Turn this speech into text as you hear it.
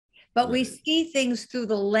But we Right. see things through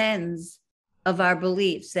the lens of our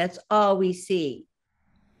beliefs. That's all we see.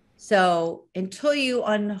 So until you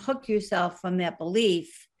unhook yourself from that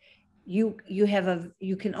belief, you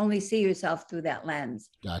can only see yourself through that lens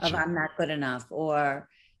of Gotcha. I'm not good enough, or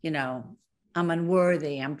you know, I'm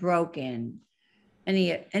unworthy, I'm broken.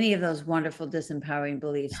 Any of those wonderful disempowering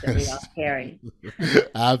beliefs that we all carry.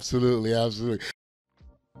 Absolutely, absolutely.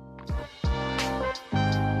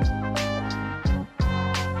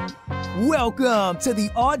 Welcome to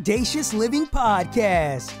the Audacious Living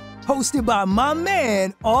Podcast, hosted by my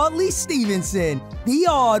man, Audley Stevenson, the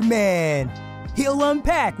Odd Man. He'll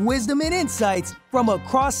unpack wisdom and insights from a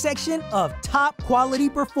cross-section of top quality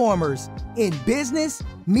performers in business,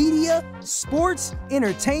 media, sports,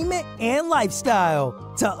 entertainment, and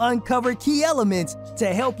lifestyle to uncover key elements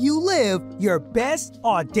to help you live your best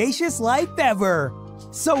audacious life ever.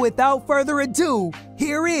 So without further ado,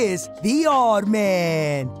 here is the Odd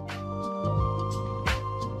Man.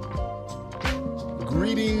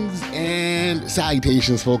 Greetings and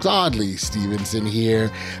salutations, folks. Audley Stevenson here,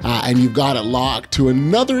 and you've got it locked to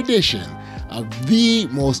another edition of the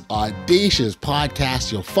most audacious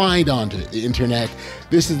podcast you'll find on the internet.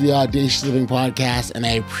 This is the Audacious Living Podcast, and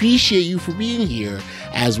I appreciate you for being here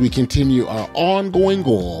as we continue our ongoing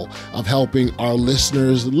goal of helping our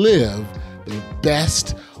listeners live their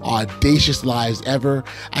best audacious lives ever.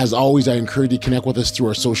 As always, I encourage you to connect with us through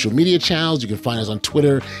our social media channels. You can find us on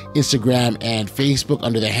Twitter, Instagram, and Facebook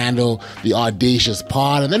under the handle The Audacious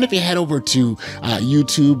Pod. And then if you head over to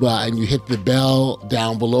YouTube and you hit the bell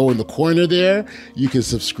down below in the corner there, you can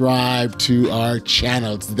subscribe to our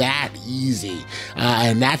channel. It's that easy.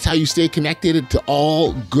 And that's how you stay connected to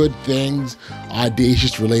all good things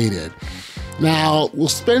audacious related. Now, we'll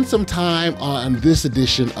spend some time on this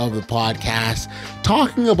edition of the podcast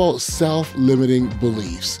talking about self-limiting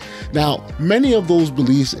beliefs. Now, many of those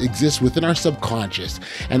beliefs exist within our subconscious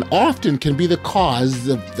and often can be the cause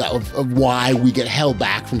of why we get held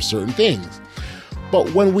back from certain things.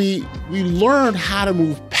 But when we learn how to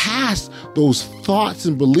move past those thoughts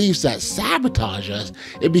and beliefs that sabotage us,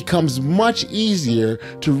 it becomes much easier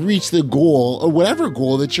to reach the goal or whatever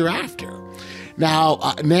goal that you're after.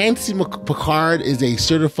 Now, Nancy Pickard is a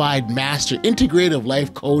certified master integrative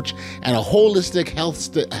life coach and a holistic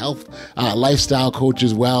health lifestyle coach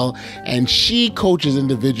as well. And she coaches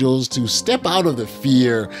individuals to step out of the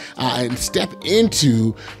fear and step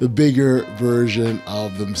into the bigger version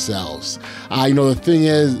of themselves. The thing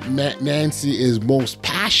is, Nancy is most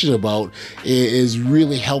passionate about is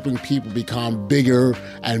really helping people become bigger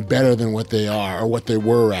and better than what they are, or what they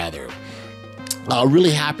were rather.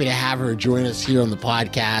 Really happy to have her join us here on the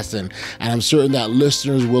podcast, and I'm certain that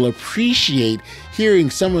listeners will appreciate hearing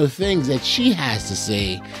some of the things that she has to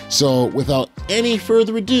say. So without any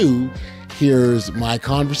further ado, here's my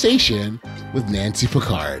conversation with Nancy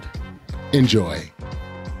Pickard. Enjoy.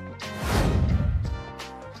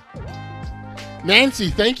 Nancy,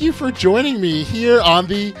 thank you for joining me here on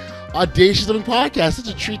the Audacious Living Podcast. It's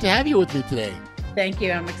a treat to have you with me today. Thank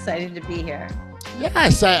you. I'm excited to be here.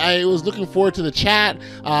 Yes, I was looking forward to the chat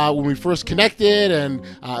when we first connected, and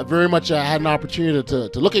very much had an opportunity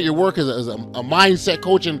to look at your work as a mindset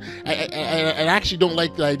coach, and I actually don't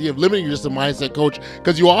like the idea of limiting you just a mindset coach,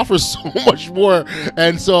 because you offer so much more.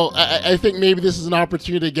 And so I think maybe this is an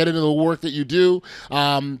opportunity to get into the work that you do.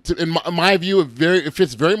 In my view, it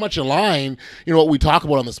fits very much in line, what we talk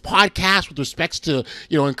about on this podcast with respects to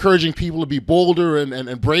encouraging people to be bolder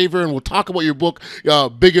and braver. And we'll talk about your book,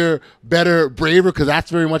 Bigger, Better, Braver, because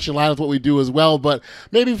that's very much in line with what we do as well. But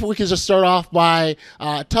maybe if we could just start off by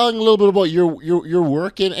telling a little bit about your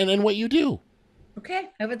work and what you do. Okay,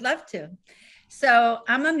 I would love to. So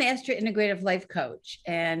I'm a master integrative life coach,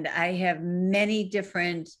 and I have many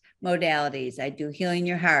different modalities. I do healing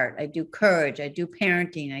your heart. I do courage. I do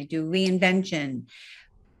parenting. I do reinvention.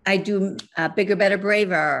 I do bigger, better,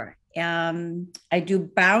 braver. I do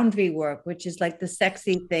boundary work, which is like the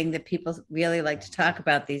sexy thing that people really like to talk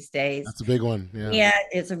about these days. That's a big one. Yeah,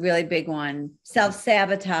 it's a really big one.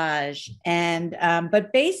 Self-sabotage. And,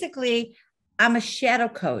 but basically I'm a shadow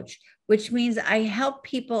coach, which means I help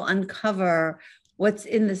people uncover what's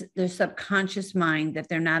in their subconscious mind that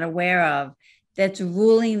they're not aware of, that's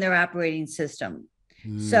ruling their operating system.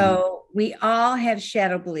 So we all have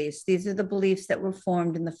shadow beliefs. These are the beliefs that were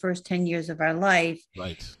formed in the first 10 years of our life.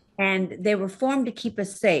 Right. And they were formed to keep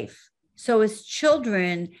us safe. So as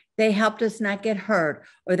children, they helped us not get hurt,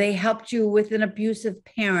 or they helped you with an abusive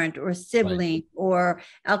parent or sibling, right, or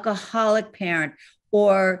alcoholic parent,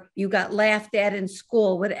 or you got laughed at in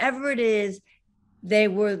school, whatever it is, they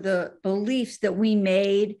were the beliefs that we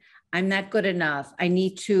made I'm not good enough. I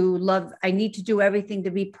need to do everything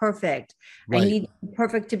to be perfect. Right. I need to be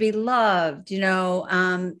perfect to be loved.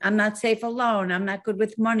 I'm not safe alone. I'm not good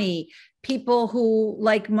with money. People who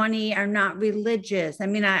like money are not religious. I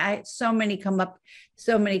mean, I so many come up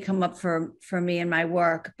for me in my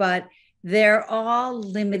work, but they're all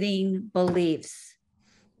limiting beliefs.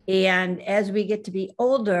 And as we get to be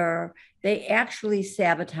older, they actually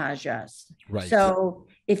sabotage us. Right. So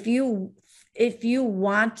if you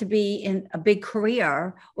want to be in a big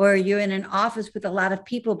career, or you're in an office with a lot of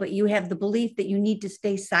people, but you have the belief that you need to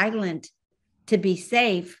stay silent to be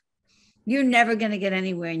safe, you're never going to get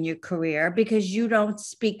anywhere in your career, because you don't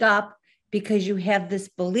speak up, because you have this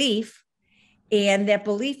belief, and that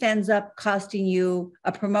belief ends up costing you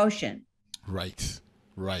a promotion. Right.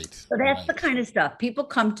 Right. So that's the kind of stuff people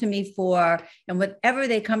come to me for, and whatever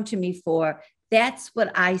they come to me for, that's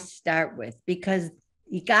what I start with, because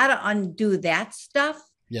you got to undo that stuff.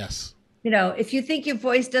 Yes. If you think your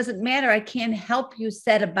voice doesn't matter, I can't help you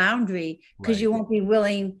set a boundary, because you won't be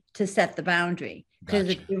willing to set the boundary. Because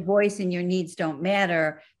if your voice and your needs don't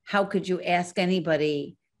matter, how could you ask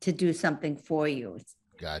anybody to do something for you?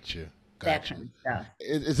 Gotcha. That kind of stuff.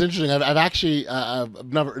 It's interesting. I've actually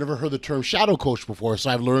I've never heard the term shadow coach before,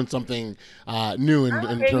 so I've learned something new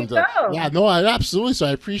in terms of absolutely. So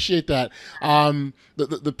I appreciate that.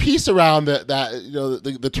 The piece around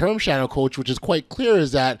the term shadow coach, which is quite clear,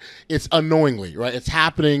 is that it's unknowingly, right? It's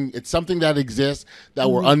happening. It's something that exists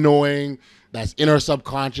that we're unknowing, that's in our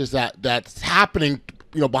subconscious, that's happening,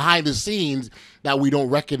 behind the scenes, that we don't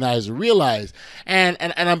recognize or realize. And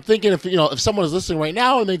I'm thinking, if someone is listening right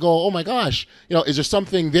now and they go, oh my gosh, is there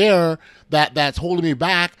something there that's holding me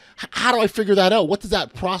back? How do I figure that out? What does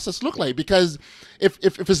that process look like? Because if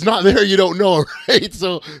it's not there, you don't know, right?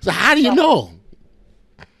 So how do you know?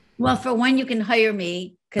 Well, for one, you can hire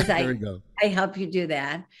me, because I help you do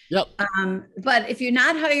that. Yep. But if you're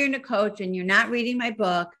not hiring a coach and you're not reading my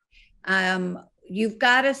book, you've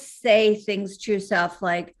got to say things to yourself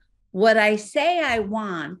like, what I say I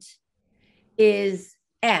want is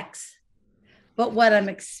X, but what I'm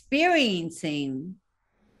experiencing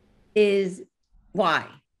is Y.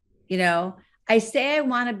 I say I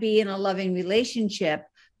want to be in a loving relationship,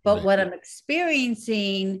 but what I'm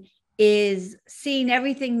experiencing is seeing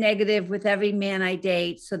everything negative with every man I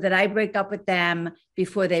date, so that I break up with them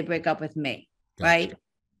before they break up with me. Gotcha. Right?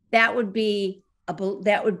 That would be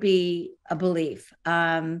a belief.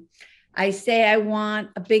 I say I want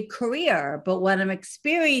a big career, but what I'm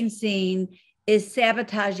experiencing is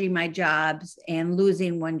sabotaging my jobs and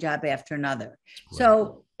losing one job after another. Right.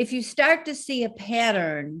 So if you start to see a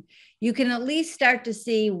pattern, you can at least start to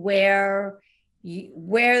see where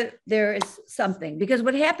there is something. Because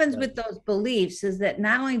what happens with those beliefs is that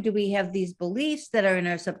not only do we have these beliefs that are in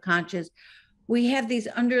our subconscious, we have these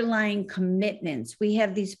underlying commitments. We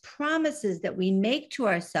have these promises that we make to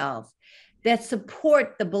ourselves that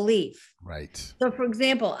support the belief. Right. So, for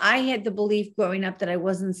example, I had the belief growing up that I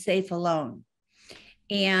wasn't safe alone.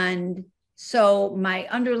 And so my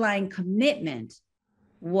underlying commitment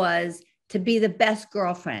was to be the best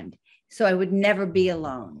girlfriend, so I would never be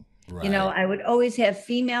alone. Right. I would always have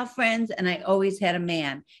female friends, and I always had a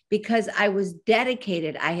man, because I was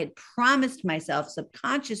dedicated. I had promised myself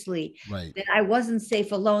subconsciously that I wasn't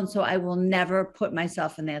safe alone, so I will never put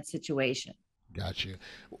myself in that situation. Got you.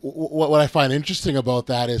 What I find interesting about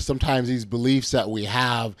that is sometimes these beliefs that we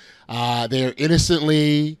have, they're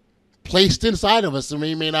innocently placed inside of us, and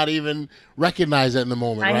we may not even recognize it in the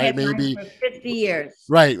moment, I right? had Maybe mine for 50 years.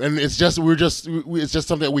 Right, and it's just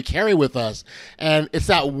something that we carry with us, and it's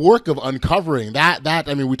that work of uncovering that.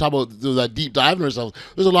 I mean, we talk about that deep dive in ourselves.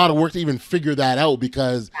 There's a lot of work to even figure that out,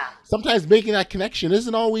 because sometimes making that connection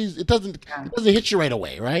isn't always. It doesn't hit you right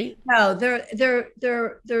away, right? No,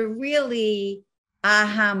 they're really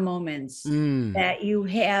aha moments that you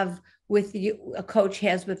have with you. A coach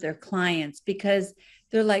has with their clients, because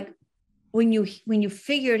they're like, when you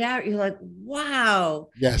figure it out, you're like, wow.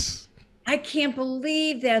 Yes. I can't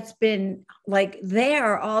believe that's been like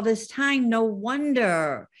there all this time. No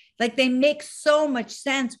wonder. Like, they make so much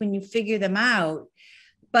sense when you figure them out,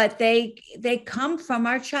 but they come from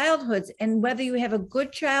our childhoods. And whether you have a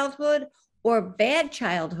good childhood or bad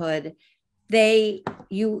childhood,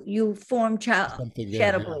 you form shadow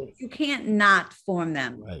beliefs. You can't not form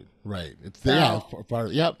them. Right. It's part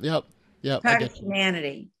of, yep. Part of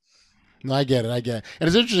humanity. No, I get it. And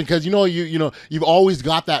it's interesting because, you've always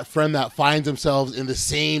got that friend that finds themselves in the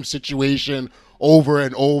same situation over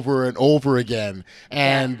and over and over again.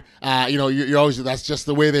 And, you're always, that's just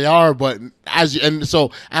the way they are. But as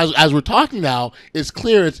we're talking now, it's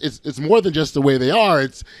clear it's more than just the way they are.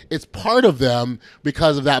 It's part of them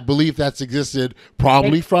because of that belief that's existed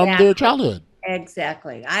probably from their childhood.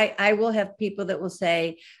 Exactly. I will have people that will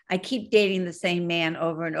say, I keep dating the same man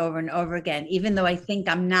over and over and over again, even though I think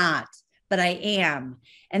I'm not, but I am.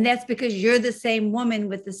 And that's because you're the same woman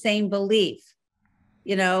with the same belief,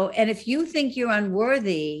 and if you think you're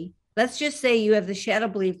unworthy, let's just say you have the shadow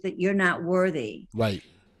belief that you're not worthy. Right.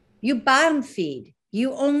 You bottom feed.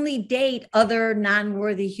 You only date other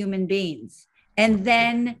non-worthy human beings. And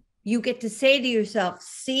then you get to say to yourself,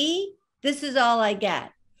 see, this is all I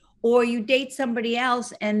get. Or you date somebody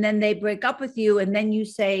else and then they break up with you. And then you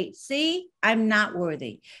say, see, I'm not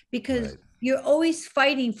worthy, because you're always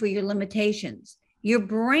fighting for your limitations. Your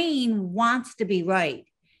brain wants to be right,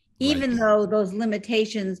 even though those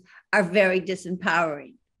limitations are very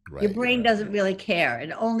disempowering. Your brain doesn't really care.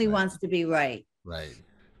 It only wants to be right. Right.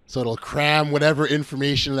 So it'll cram whatever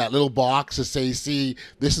information in that little box to say, see,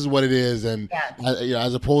 this is what it is. And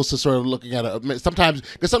as opposed to sort of looking at it, sometimes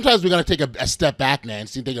we got to take a step back,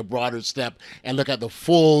 Nancy, take a broader step and look at the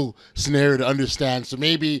full scenario to understand. So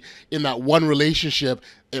maybe in that one relationship,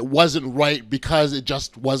 it wasn't right because it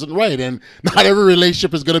just wasn't right. And not every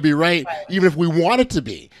relationship is going to be right, even if we want it to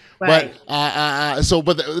be. Right.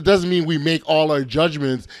 But it doesn't mean we make all our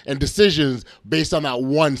judgments and decisions based on that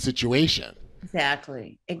one situation.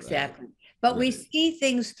 Exactly. But we see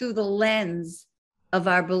things through the lens of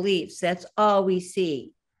our beliefs. That's all we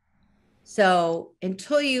see. So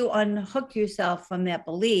until you unhook yourself from that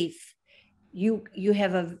belief, you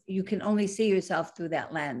can only see yourself through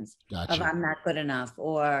that lens of I'm not good enough,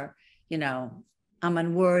 or, I'm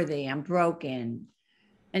unworthy, I'm broken.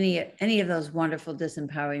 Any of those wonderful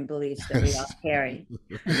disempowering beliefs that we all carry.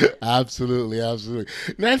 Absolutely.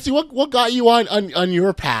 Nancy, what got you on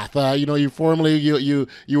your path? You formerly you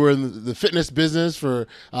were in the fitness business for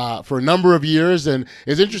a number of years, and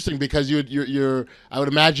it's interesting because you're I would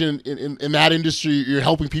imagine in that industry you're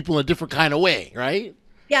helping people in a different kind of way, right?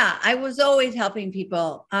 Yeah, I was always helping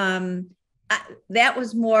people. That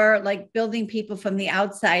was more like building people from the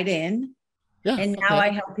outside in. Yeah, and now I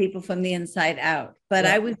help people from the inside out. But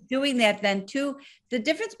I was doing that then too. The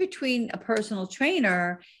difference between a personal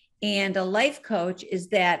trainer and a life coach is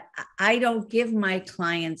that I don't give my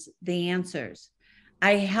clients the answers.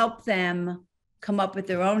 I help them come up with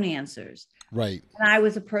their own answers. Right. When I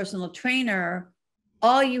was a personal trainer,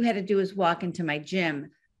 all you had to do was walk into my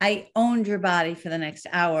gym. I owned your body for the next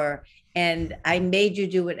hour, and I made you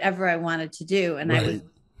do whatever I wanted to do. And I was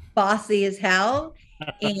bossy as hell.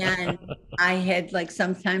 And I had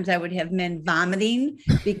sometimes I would have men vomiting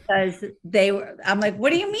because I'm like, what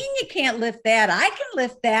do you mean you can't lift that? I can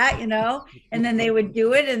lift that, and then they would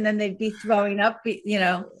do it and then they'd be throwing up,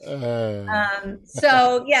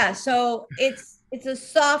 So it's a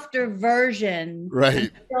softer version. Right. I'm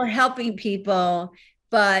still helping people,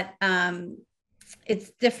 but it's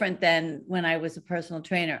different than when I was a personal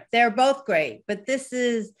trainer. They're both great, but this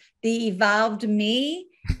is the evolved me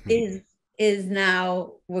is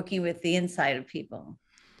now working with the inside of people.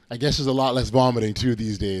 I guess there's a lot less vomiting too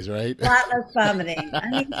these days, right? A lot less vomiting. I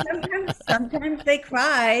mean, sometimes they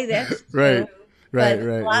cry. That's true. Right.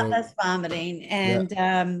 A lot less vomiting,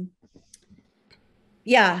 and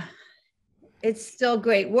it's still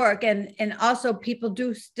great work. And also people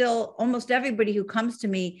do still. Almost everybody who comes to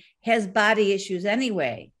me has body issues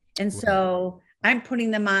anyway, and so I'm putting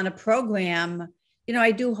them on a program.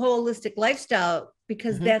 I do holistic lifestyle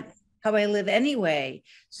because that's how I live anyway.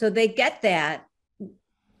 So they get that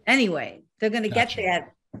anyway. They're going to get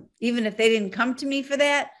that even if they didn't come to me for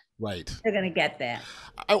that. Right. They're going to get that.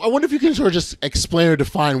 I wonder if you can sort of just explain or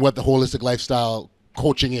define what the holistic lifestyle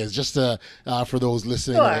coaching is, just for those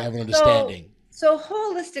listening and have an understanding. So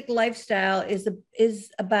holistic lifestyle is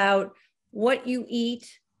about what you eat,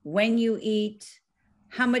 when you eat,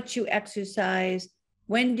 how much you exercise,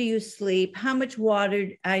 when do you sleep? How much water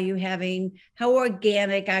are you having? How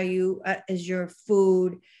organic are you? Is your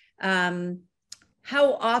food?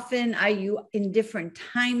 How often are you in different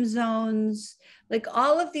time zones?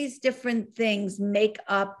 All of these different things make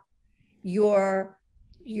up your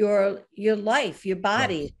life, your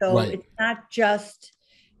body. So it's not just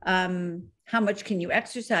how much can you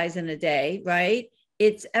exercise in a day, right?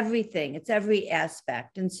 It's everything. It's every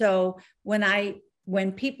aspect. And so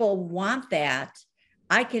when people want that,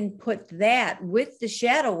 I can put that with the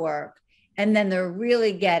shadow work, and then they're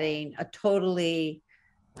really getting a totally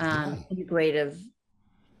integrative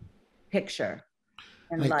picture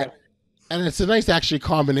in life. And it's a nice actually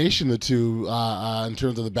combination of the two in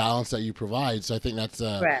terms of the balance that you provide. So I think that's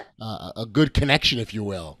a good connection, if you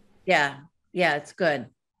will. Yeah. Yeah, it's good.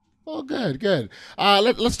 Oh, good, good.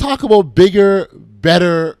 Let's talk about Bigger,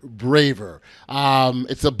 Better, Braver.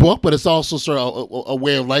 It's a book, but it's also sort of a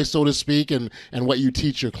way of life, so to speak, and what you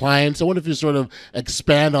teach your clients. I wonder if you sort of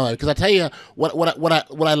expand on it, because I tell you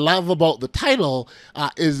what I love about the title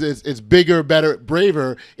is it's Bigger, Better,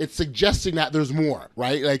 Braver. It's suggesting that there's more,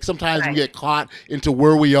 right? Like sometimes we get caught into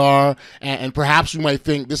where we are, and perhaps we might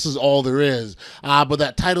think this is all there is, but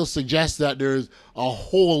that title suggests that there's a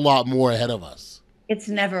whole lot more ahead of us. It's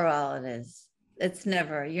never all it is.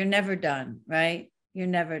 You're never done, right? You're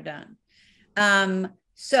never done.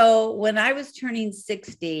 So when I was turning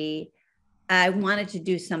 60, I wanted to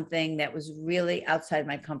do something that was really outside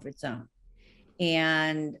my comfort zone.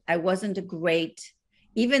 And I wasn't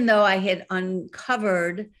even though I had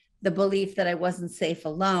uncovered the belief that I wasn't safe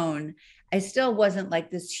alone, I still wasn't like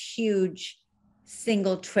this huge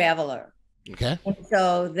single traveler. Okay. And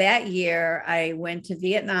so that year I went to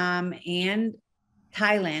Vietnam and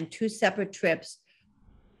Thailand, 2 separate trips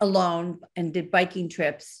alone, and did biking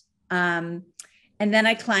trips. And then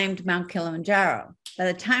I climbed Mount Kilimanjaro. By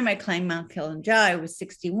the time I climbed Mount Kilimanjaro, I was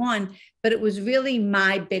 61, but it was really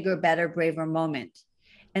my bigger, better, braver moment.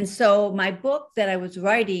 And so my book that I was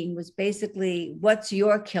writing was basically, what's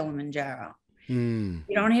your Kilimanjaro? You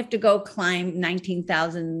don't have to go climb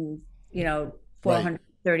 19,000,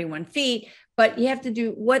 431 feet, but you have to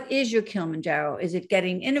do, what is your Kilimanjaro? Is it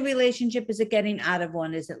getting in a relationship? Is it getting out of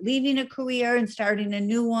one? Is it leaving a career and starting a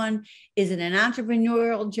new one? Is it an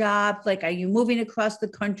entrepreneurial job? Like, are you moving across the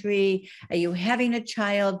country? Are you having a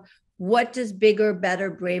child? What does bigger,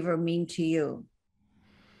 better, braver mean to you?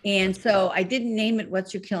 And so I didn't name it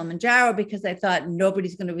What's Your Kilimanjaro, because I thought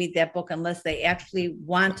nobody's going to read that book unless they actually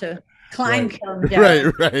want to climb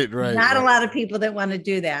Kilimanjaro. Right. Not a lot of people that want to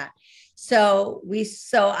do that. So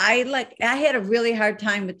I had a really hard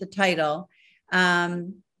time with the title,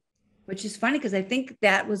 which is funny because I think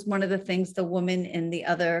that was one of the things the woman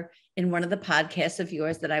in one of the podcasts of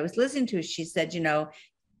yours that I was listening to, she said,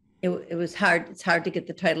 it was hard. It's hard to get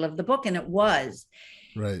the title of the book. And it was.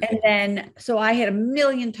 Right. And then, so I had a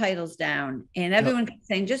million titles down, and everyone kept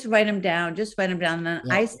saying, just write them down, just write them down. And then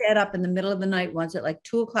I sat up in the middle of the night once at like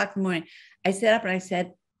 2:00 in the morning. I sat up and I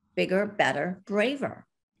said, Bigger, Better, Braver.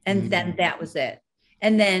 And then that was it.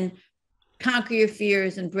 And then Conquer Your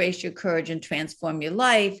Fears, Embrace Your Courage, and Transform Your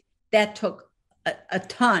Life. That took a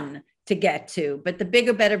ton to get to. But the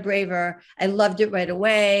Bigger, Better, Braver, I loved it right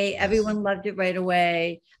away. Everyone loved it right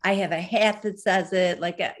away. I have a hat that says it,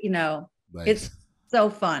 it's so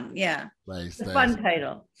fun. Yeah. Nice. It's a fun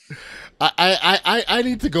title. I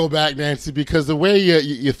need to go back, Nancy, because the way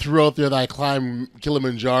you threw out there that I climbed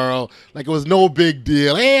Kilimanjaro, like it was no big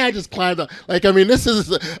deal. Hey, I just climbed up. This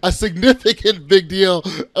is a significant big deal,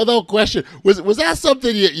 without question. Was that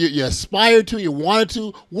something you aspired to, you wanted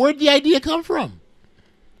to? Where'd the idea come from?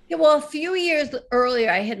 Yeah, well, a few years earlier,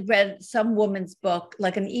 I had read some woman's book,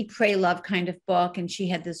 like an Eat, Pray, Love kind of book, and she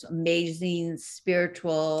had this amazing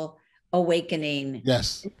spiritual awakening.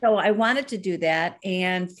 Yes. So I wanted to do that.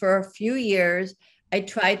 And for a few years, I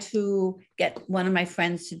tried to get one of my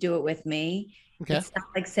friends to do it with me. Okay. It's not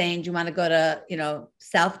like saying, do you want to go to,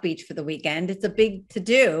 South Beach for the weekend? It's a big to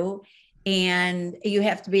do. And you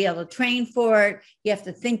have to be able to train for it. You have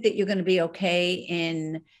to think that you're going to be okay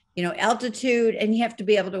in, altitude, and you have to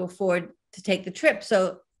be able to afford to take the trip.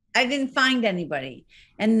 So I didn't find anybody.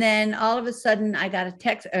 And then all of a sudden I got a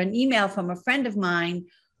text or an email from a friend of mine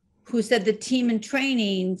who said the team in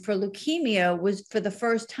training for leukemia was, for the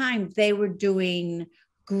first time, they were doing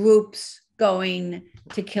groups going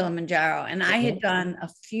to Kilimanjaro. And I had done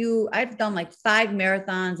I've done like 5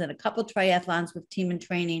 marathons and a couple triathlons with team in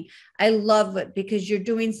training. I love it because you're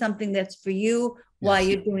doing something that's for you while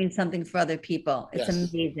you're doing something for other people. It's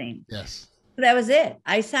amazing. Yes. So that was it.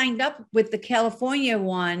 I signed up with the California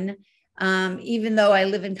one. Even though I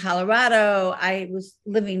live in Colorado, I was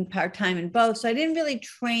living part-time in both. So I didn't really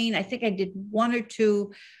train. I think I did 1 or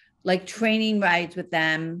 2 like training rides with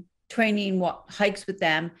them, hikes with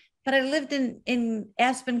them. But I lived in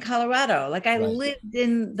Aspen, Colorado. Like I lived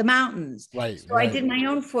in the mountains. Right. So I did my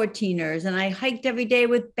own 14ers and I hiked every day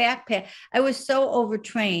with backpack. I was so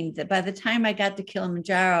overtrained that by the time I got to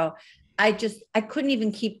Kilimanjaro, I couldn't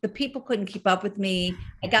even the people couldn't keep up with me.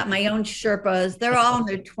 I got my own Sherpas. They're all in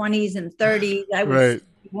their 20s and 30s. I was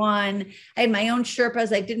 61. I had my own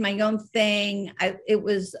Sherpas. I did my own thing. It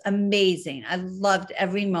was amazing. I loved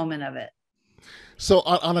every moment of it. So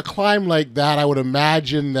on a climb like that, I would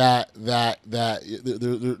imagine that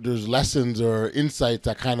there's lessons or insights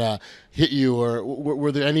that kind of hit you, or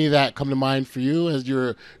were there any that come to mind for you as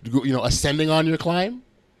you're, ascending on your climb?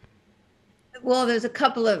 Well, there's a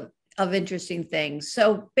couple of interesting things.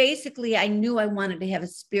 So basically, I knew I wanted to have a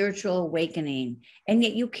spiritual awakening, and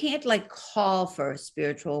yet you can't like call for a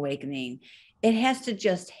spiritual awakening. It has to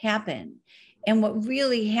just happen. And what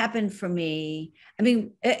really happened for me, I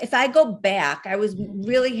mean, if I go back, I was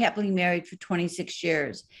really happily married for 26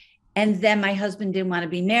 years. And then my husband didn't want to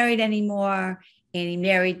be married anymore. And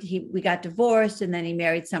we got divorced, and then he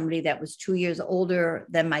married somebody that was 2 years older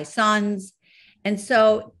than my sons. And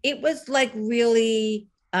so it was like really,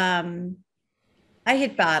 I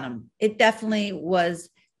hit bottom. It definitely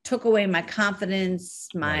took away my confidence,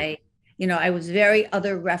 I was very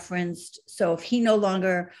other referenced. So if he no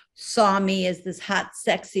longer saw me as this hot,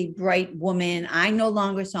 sexy, bright woman, I no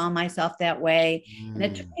longer saw myself that way. And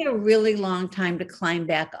it took me a really long time to climb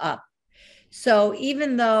back up. So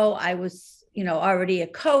even though I was, already a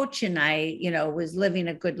coach, and I, was living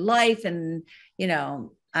a good life, and,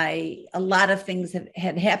 a lot of things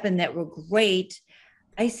had happened that were great,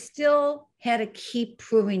 I still had to keep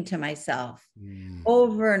proving to myself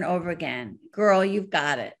over and over again, girl, you've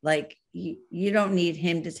got it. Like, you don't need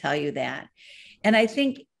him to tell you that. And I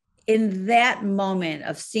think in that moment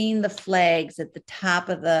of seeing the flags at the top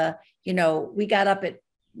of we got up at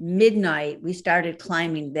midnight, we started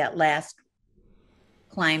climbing that last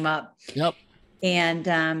climb up. Yep.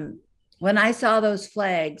 And when I saw those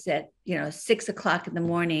flags at, 6:00 in the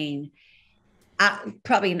morning,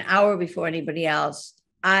 probably an hour before anybody else,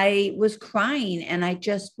 I was crying, and I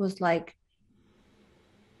just was like,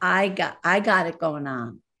 I got it going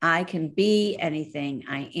on. I can be anything.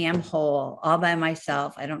 I am whole all by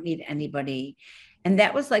myself. I don't need anybody. And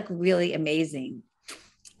that was like really amazing.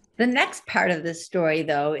 The next part of this story,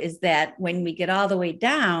 though, is that when we get all the way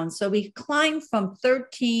down, so we climbed from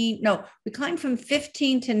 15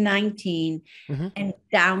 to 19 and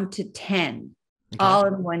down to 10, all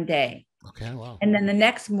in one day. Okay, wow. And then the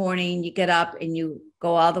next morning you get up and you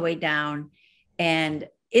go all the way down. And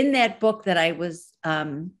in that book that I was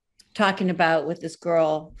talking about with this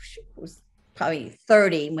girl, she was probably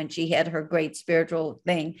 30 when she had her great spiritual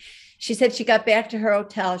thing. She said she got back to her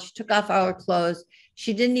hotel. She took off all her clothes.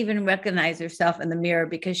 She didn't even recognize herself in the mirror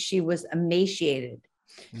because she was emaciated.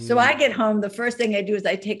 So I get home. The first thing I do is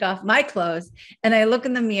I take off my clothes and I look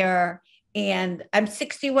in the mirror, and I'm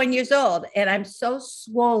 61 years old, and I'm so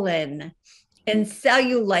swollen and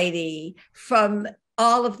cellulite from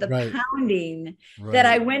all of the pounding that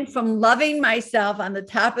I went from loving myself on the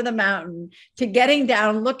top of the mountain to getting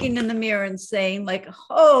down, looking in the mirror and saying like,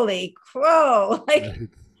 holy crow, like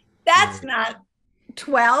that's not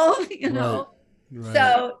 12, Right.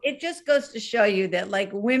 So it just goes to show you that like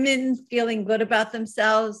women feeling good about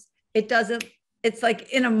themselves, it's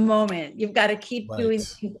like in a moment, you've got to keep doing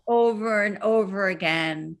things over and over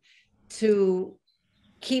again to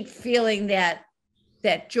keep feeling that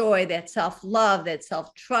joy, that self-love, that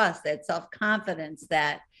self-trust, that self-confidence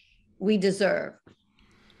that we deserve.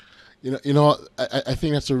 I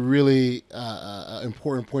think that's a really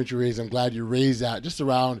important point you raised. I'm glad you raised that, just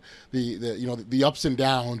around the ups and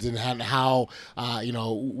downs, and how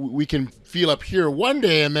we can feel up here one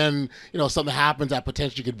day, and then something happens that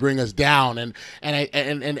potentially could bring us down, and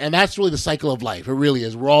that's really the cycle of life. It really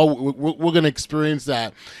is. We're going to experience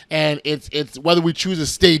that, and it's whether we choose to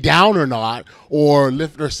stay down or not, or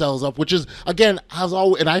lift ourselves up, which is again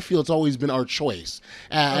and I feel it's always been our choice,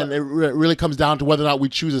 and it really comes down to whether or not we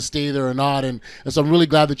choose to stay there or not. And so I'm really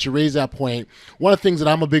glad that you raised that point. One of the things that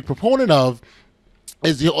I'm a big proponent of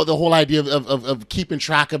is the whole idea of keeping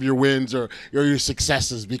track of your wins or your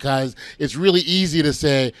successes, because it's really easy to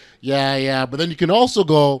say, yeah, but then you can also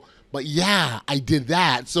go, but yeah, I did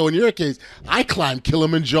that. So in your case, I climbed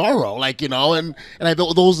Kilimanjaro, and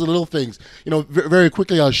those are the little things. Very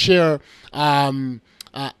quickly, I'll share.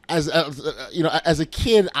 As a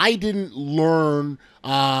kid, I didn't learn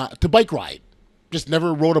to bike ride. Just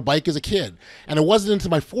never rode a bike as a kid. And it wasn't until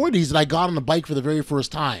my 40s that I got on a bike for the very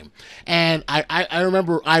first time. And I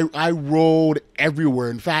remember I rode everywhere.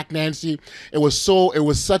 In fact, Nancy, it was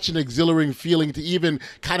such an exhilarating feeling to even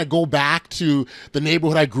kind of go back to the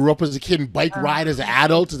neighborhood I grew up as a kid and bike ride as an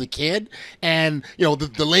adult, as a kid. And,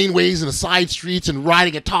 the laneways and the side streets and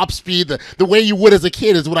riding at top speed, the way you would as a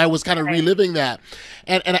kid is what I was kind of reliving that.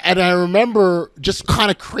 And I remember just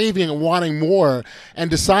kind of craving and wanting more, and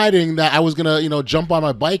deciding that I was going to, jump on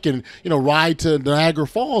my bike and, ride to Niagara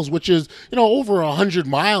Falls, which is, over 100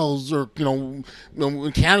 miles, or, in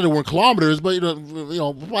Canada we're in kilometers, but,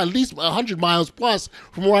 at least 100 miles plus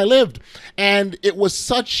from where I lived. And it was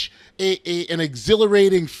such an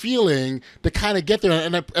exhilarating feeling to kind of get there,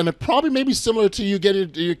 and it probably maybe similar to you getting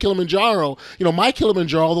to your Kilimanjaro. My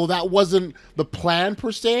Kilimanjaro, although that wasn't the plan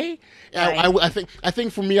per se. Right. I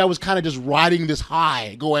think for me, I was kind of just riding this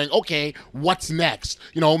high, going, okay, what's next?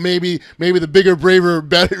 Maybe the bigger, braver,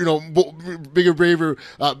 better,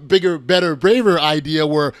 bigger, better, braver idea,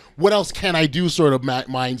 where what else can I do sort of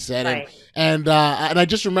mindset, right. and I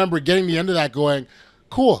just remember getting the end of that, going,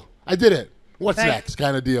 cool, I did it. What's right. next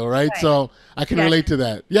kind of deal, right? So I can relate to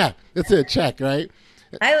that. Yeah, that's it. Check, right?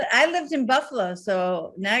 I lived in Buffalo,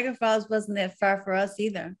 so Niagara Falls wasn't that far for us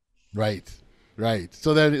either. Right.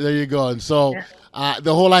 So there you go. And so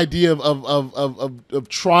the whole idea of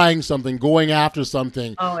trying something, going after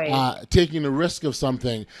something, taking the risk of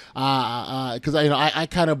something, because I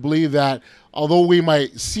kind of believe that although we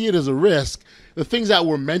might see it as a risk, the things that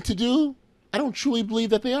we're meant to do, I don't truly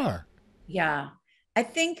believe that they are. Yeah. I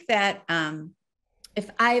think that if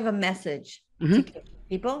I have a message to give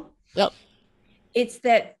people, it's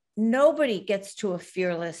that nobody gets to a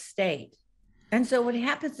fearless state. And so what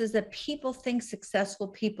happens is that people think successful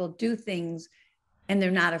people do things and they're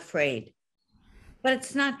not afraid. But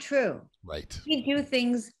it's not true. Right. We do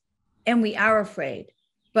things and we are afraid,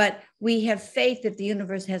 but we have faith that the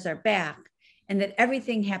universe has our back and that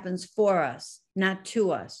everything happens for us, not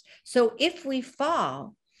to us. So if we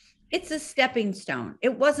fall, it's a stepping stone.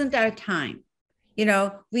 It wasn't our time.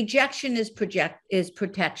 Rejection is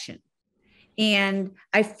protection. And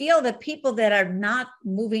I feel that people that are not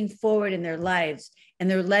moving forward in their lives and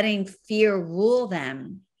they're letting fear rule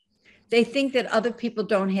them, they think that other people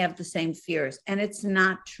don't have the same fears, and it's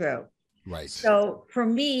not true. Right. So for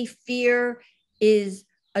me, fear is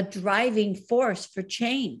a driving force for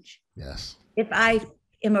change. Yes. If I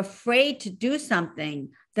am afraid to do something,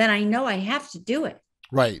 then I know I have to do it.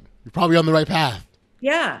 Right. You're probably on the right path.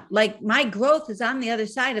 Yeah. Like my growth is on the other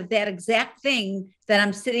side of that exact thing that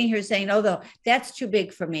I'm sitting here saying, though, that's too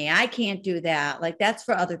big for me. I can't do that. Like that's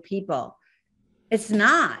for other people. It's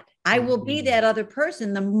not. I will be that other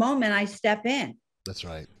person the moment I step in. That's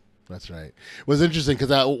right. It was interesting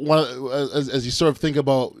because as you sort of think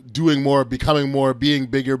about doing more, becoming more, being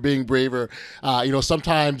bigger, being braver,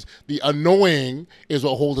 sometimes the unknowing is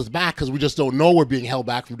what holds us back because we just don't know we're being held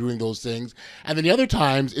back from doing those things. And then the other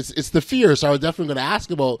times it's the fear. So I was definitely going to ask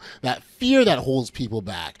about that fear that holds people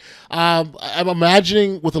back. I'm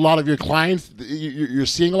imagining with a lot of your clients, you're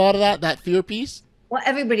seeing a lot of that fear piece. Well,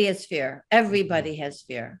 everybody has fear. Everybody has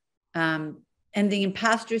fear. And the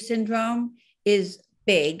imposter syndrome is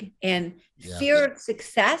big, and fear of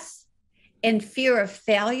success and fear of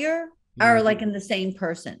failure are like in the same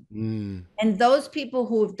person. And those people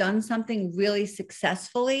who have done something really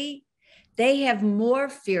successfully, they have more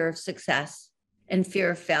fear of success and fear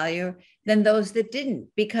of failure than those that didn't,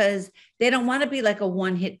 because they don't want to be like a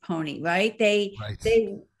one-hit pony, right? They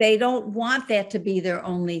don't want that to be their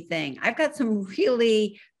only thing. I've got some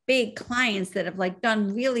really big clients that have like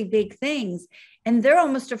done really big things, and they're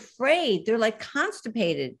almost afraid. They're like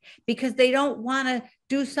constipated because they don't want to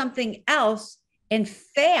do something else and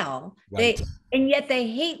fail. Right. And yet they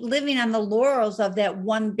hate living on the laurels of that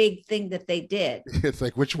one big thing that they did. It's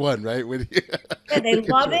like, which one, right? They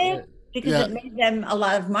love it because it made them a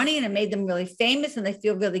lot of money and it made them really famous and they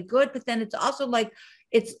feel really good. But then it's also like,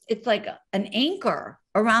 it's like an anchor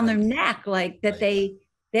around their neck, like that they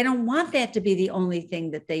don't want that to be the only thing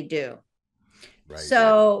that they do. Right.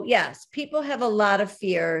 So yes, people have a lot of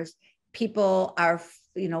fears. People are,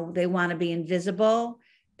 they want to be invisible.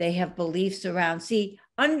 They have beliefs around. See,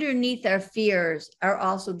 underneath our fears are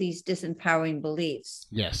also these disempowering beliefs.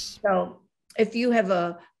 Yes. So if you have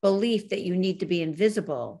a belief that you need to be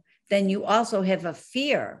invisible, then you also have a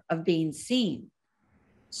fear of being seen.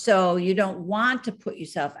 So you don't want to put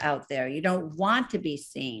yourself out there. You don't want to be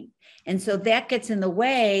seen. And so that gets in the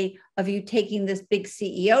way of you taking this big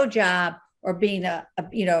CEO job or being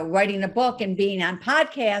writing a book and being on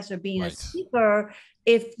podcasts or being a speaker.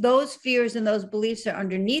 If those fears and those beliefs are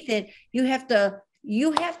underneath it, you have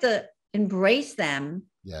to embrace them.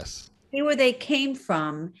 Yes. See where they came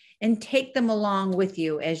from and take them along with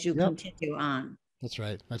you as you continue on. That's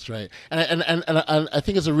right. And I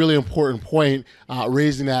think it's a really important point,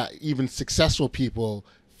 raising that even successful people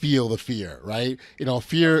feel the fear, right?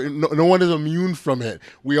 Fear, no one is immune from it.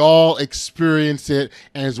 We all experience it,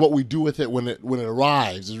 and it's what we do with it when it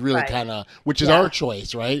arrives is really Right. kind of, which is our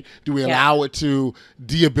choice, right? Do we Yeah. allow it to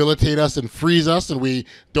debilitate us and freeze us and we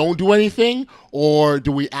don't do anything, or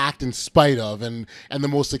do we act in spite of? And the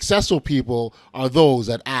most successful people are those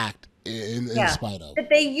that act in spite of. But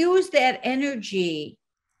they use that energy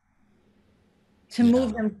to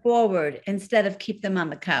move them forward instead of keep them on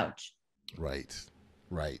the couch. Right.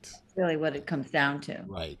 That's really what it comes down to.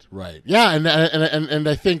 Right. Yeah, and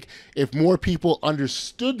I think if more people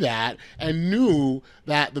understood that and knew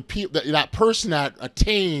that that person that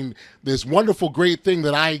attained this wonderful, great thing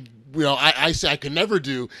that I say I could never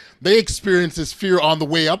do, they experience this fear on the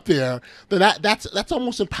way up there, then that's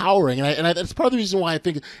almost empowering. And that's part of the reason why I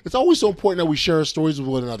think it's always so important that we share our stories with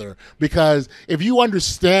one another. Because if you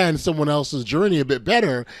understand someone else's journey a bit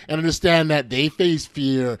better and understand that they faced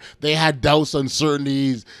fear, they had doubts,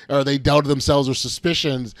 uncertainties, or they doubted themselves or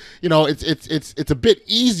suspicions, it's a bit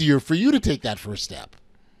easier for you to take that first step.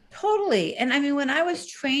 Totally. And I mean, when I was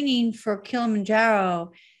training for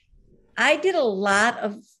Kilimanjaro, I did a lot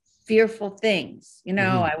of fearful things.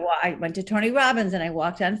 I went to Tony Robbins and I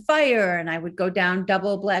walked on fire, and I would go down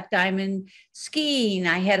double black diamond skiing.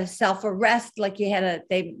 I had a self-arrest, like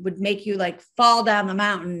they would make you like fall down the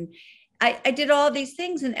mountain. I did all these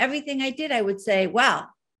things, and everything I did, I would say, well,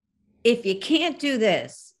 if you can't do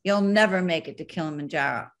this, you'll never make it to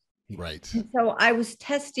Kilimanjaro. Right. And so I was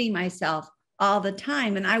testing myself all the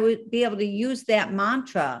time, and I would be able to use that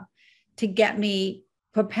mantra to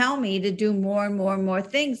propel me to do more and more and more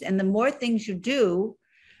things. And the more things you do,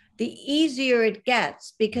 the easier it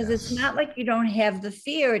gets, because it's not like you don't have the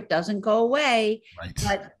fear. It doesn't go away,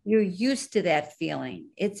 but you're used to that feeling.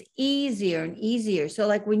 It's easier and easier. So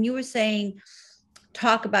like when you were saying,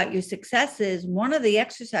 talk about your successes, one of the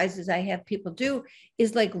exercises I have people do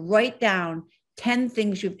is like write down 10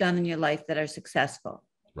 things you've done in your life that are successful.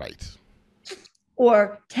 Right.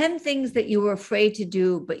 Or 10 things that you were afraid to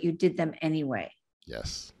do, but you did them anyway.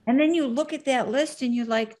 Yes. And then you look at that list and you're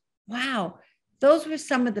like, wow, those were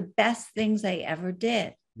some of the best things I ever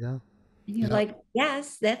did. Yeah. And you're like,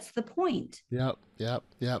 yes, that's the point. Yep.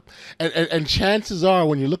 And chances are,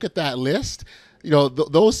 when you look at that list,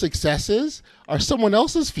 those successes are someone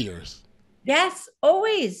else's fears. Yes,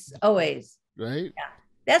 always. Right. Yeah.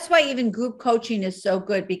 That's why even group coaching is so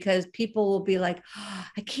good, because people will be like, oh,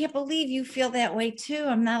 I can't believe you feel that way too.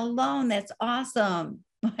 I'm not alone. That's awesome.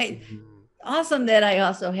 Right. Mm-hmm. Awesome that I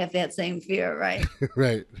also have that same fear, right?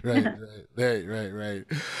 Right.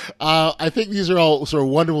 I think these are all sort of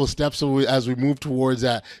wonderful steps as we move towards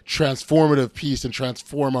that transformative piece and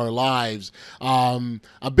transform our lives.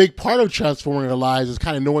 A big part of transforming our lives is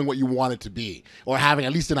kind of knowing what you want it to be, or having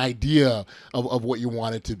at least an idea of what you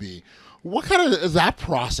want it to be. What kind of does that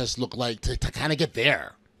process look like to kind of get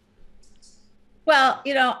there? Well,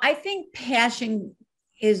 I think passion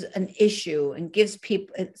is an issue and gives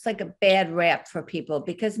people, it's like a bad rap for people,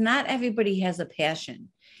 because not everybody has a passion.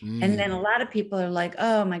 And then a lot of people are like,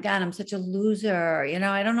 oh my God, I'm such a loser.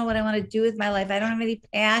 I don't know what I want to do with my life. I don't have any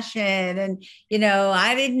passion. And,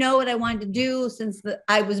 I didn't know what I wanted to do since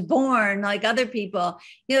I was born, like other people.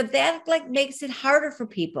 That like makes it harder for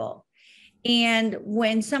people. And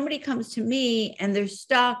when somebody comes to me and they're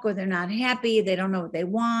stuck or they're not happy, they don't know what they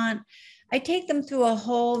want, I take them through a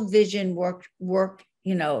whole vision work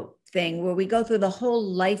thing where we go through the whole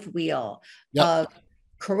life wheel of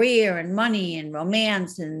career and money and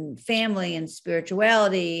romance and family and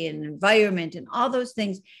spirituality and environment and all those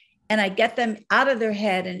things. And I get them out of their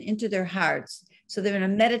head and into their hearts. So they're in a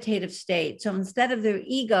meditative state. So instead of their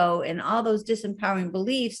ego and all those disempowering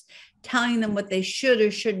beliefs telling them what they should or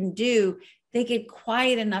shouldn't do, they get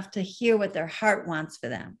quiet enough to hear what their heart wants for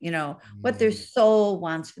them, what their soul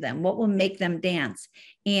wants for them, what will make them dance.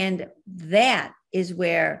 And that is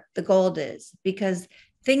where the gold is, because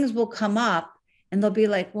things will come up and they'll be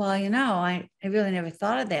like, well, I really never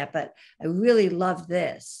thought of that, but I really love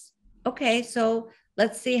this. Okay, so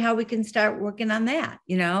let's see how we can start working on that,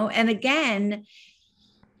 And again,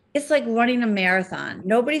 it's like running a marathon.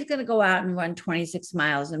 Nobody's going to go out and run 26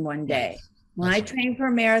 miles in one day. When I train for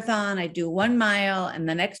a marathon, I do 1 mile, and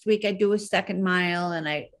the next week I do a 2nd mile, and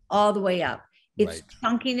I all the way up. It's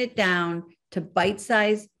chunking it down to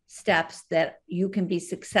bite-sized steps that you can be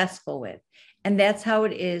successful with. And that's how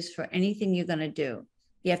it is for anything you're going to do.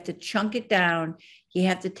 You have to chunk it down. You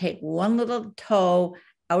have to take one little toe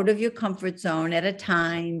out of your comfort zone at a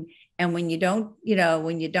time. And when you don't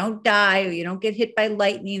die, or you don't get hit by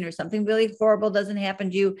lightning, or something really horrible doesn't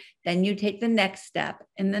happen to you, then you take the next step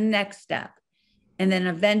and the next step. And then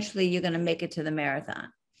eventually you're going to make it to the marathon.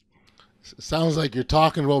 Sounds like you're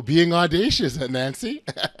talking about being audacious, Nancy.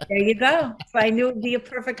 There you go. So I knew it would be a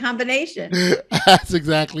perfect combination. That's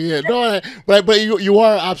exactly it. No, but you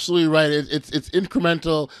are absolutely right. It's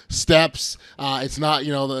incremental steps. It's not,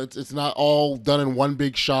 it's not all done in one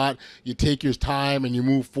big shot. You take your time and you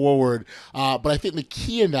move forward. But I think the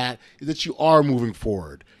key in that is that you are moving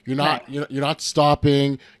forward. You're not you're not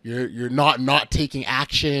stopping. You're not taking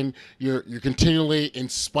action. You're continually, in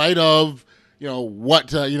spite of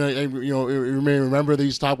what you may remember they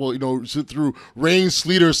used to talk about, through rain,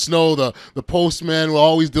 sleet, or snow, the postman will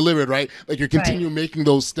always deliver, right? Like you're continuing making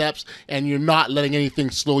those steps, and you're not letting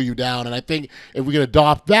anything slow you down. And I think if we can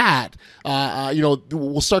adopt that,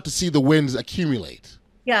 we'll start to see the wins accumulate.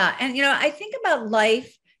 Yeah, and I think about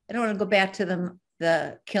life. I don't want to go back to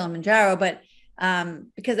the Kilimanjaro, but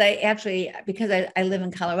because I live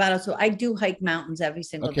in Colorado, so I do hike mountains every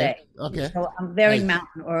single day. Okay. So I'm very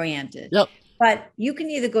mountain oriented. Yep. But you can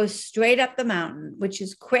either go straight up the mountain, which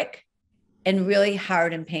is quick and really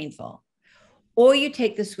hard and painful, or you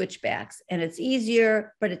take the switchbacks, and it's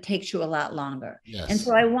easier, but it takes you a lot longer. Yes. And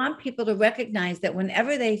so I want people to recognize that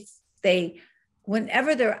whenever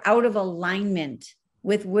they're out of alignment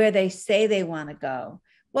with where they say they want to go,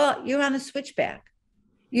 well, you're on a switchback.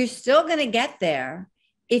 You're still going to get there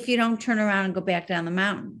if you don't turn around and go back down the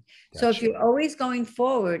mountain. Gotcha. So if you're always going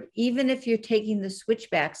forward, even if you're taking the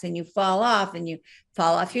switchbacks and you fall off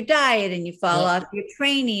your diet and you fall off your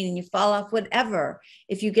training and you fall off whatever,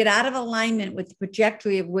 if you get out of alignment with the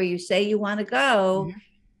trajectory of where you say you want to go,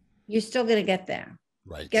 you're still going to get there.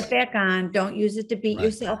 Right. Get back on. Don't use it to beat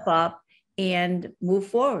yourself up, and move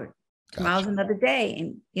forward. Gotcha. Tomorrow's another day.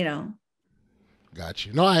 And, Got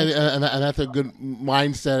you. No, and that's a good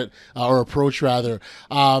mindset or approach, rather.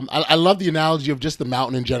 I love the analogy of just the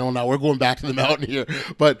mountain in general. Now we're going back to the mountain here,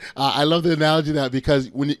 but I love the analogy of that,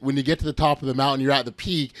 because when you get to the top of the mountain, you're at the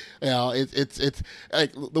peak. It's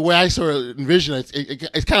like the way I sort of envision it.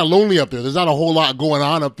 It's kind of lonely up there. There's not a whole lot going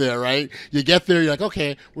on up there, right? You get there, you're like,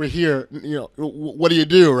 okay, we're here. What do you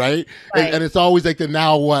do, right? And it's always like the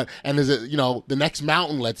now what, and is it the next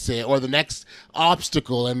mountain, let's say, or the next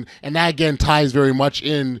obstacle, and that again ties very much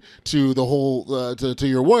into the whole to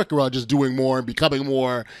your work about just doing more and becoming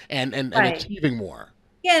more and achieving more.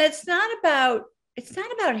 Yeah, and it's not about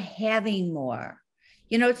having more.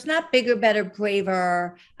 It's not bigger, better,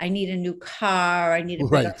 braver. I need a new car. I need a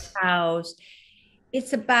better house.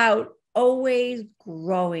 It's about always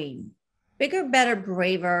growing. Bigger, better,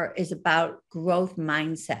 braver is about growth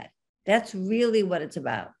mindset. That's really what it's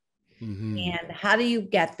about. Mm-hmm. And how do you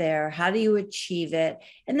get there? How do you achieve it?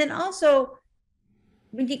 And then also,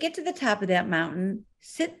 when you get to the top of that mountain,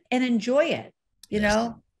 sit and enjoy it.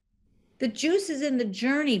 The juice is in the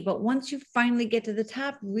journey, but once you finally get to the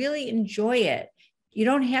top, really enjoy it. You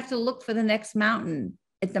don't have to look for the next mountain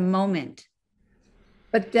at the moment,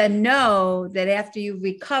 but then know that after you've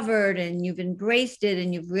recovered and you've embraced it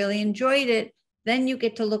and you've really enjoyed it, then you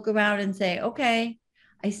get to look around and say, okay,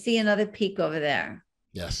 I see another peak over there.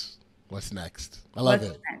 Yes. What's next? I love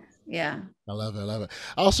it. Next? Yeah. I love it.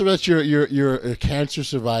 I also read you're a cancer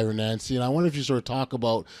survivor, Nancy, and I wonder if you sort of talk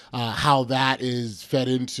about how that is fed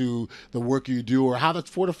into the work you do, or how that's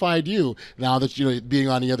fortified you now that being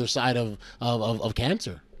on the other side of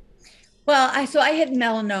cancer. Well, I had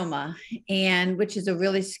melanoma, and which is a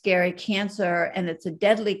really scary cancer, and it's a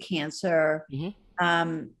deadly cancer.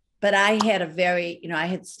 Mm-hmm. But I had I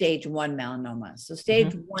had stage 1 melanoma. So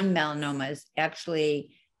stage 1 melanoma is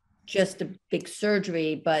actually just a big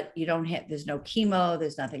surgery, but there's no chemo,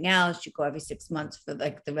 there's nothing else. You go every 6 months for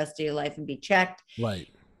like the rest of your life and be checked. Right.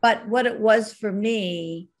 But what it was for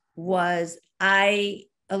me was a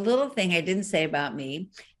little thing I didn't say about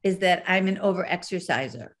me is that I'm an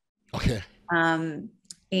over-exerciser. Okay.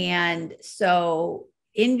 And so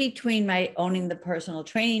in between my owning the personal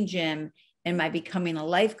training gym and my becoming a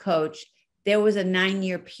life coach, there was a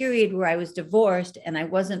 9-year period where I was divorced and I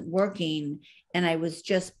wasn't working, and I was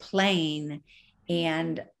just playing,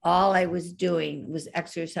 and all I was doing was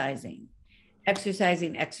exercising. Right.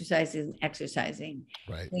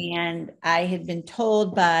 And I had been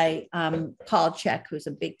told by Paul Check, who's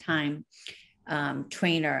a big time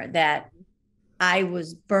trainer, that I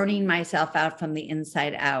was burning myself out from the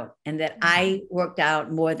inside out, and that I worked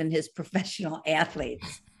out more than his professional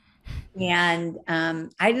athletes. And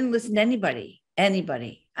I didn't listen to anybody.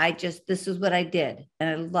 This is what I did, and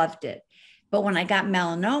I loved it. But when I got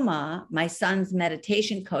melanoma, my son's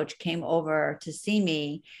meditation coach came over to see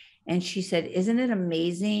me, and she said, isn't it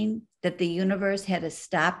amazing that the universe had to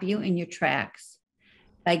stop you in your tracks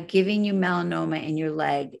by giving you melanoma in your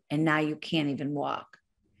leg, and now you can't even walk?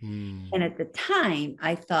 And at the time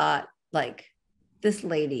I thought, like, this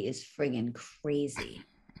lady is friggin' crazy.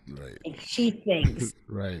 Right. And she thinks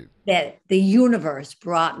Right. that the universe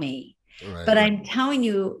brought me. Right. But I'm telling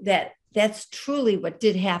you that that's truly what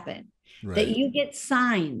did happen. Right. That you get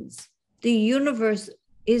signs. The universe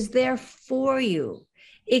is there for you.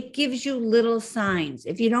 It gives you little signs.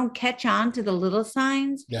 If you don't catch on to the little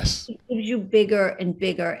signs, Yes. it gives you bigger and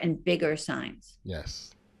bigger and bigger signs.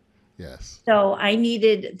 Yes. Yes. So I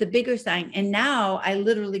needed the bigger sign. And now I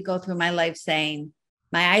literally go through my life saying,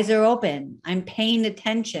 my eyes are open. I'm paying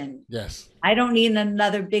attention. Yes. I don't need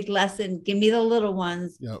another big lesson. Give me the little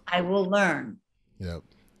ones. Yep. I will learn. Yep.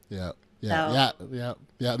 Yep. So,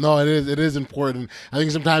 Yeah. No, it is important. I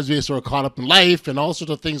think sometimes we get sort of caught up in life and all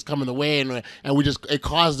sorts of things come in the way, and it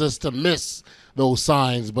caused us to miss those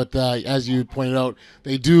signs. But as you pointed out,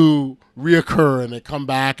 they do reoccur and they come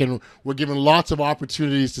back, and we're given lots of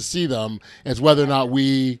opportunities to see them. It's whether or not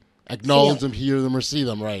we acknowledge them, hear them, or see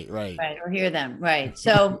them. Right, or hear them. Right.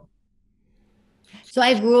 So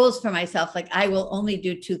I have rules for myself. Like I will only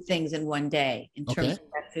do 2 things in one day in terms of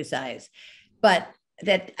exercise, but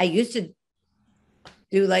that I used to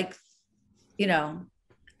do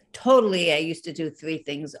totally. I used to do 3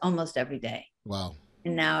 things almost every day. Wow.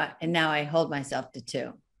 And now I hold myself to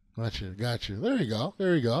 2. Got you. There you go.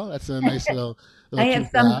 That's a nice little I have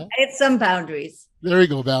some boundaries. There you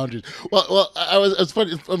go, boundaries. Well, it's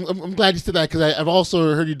funny. I'm glad you said that because I've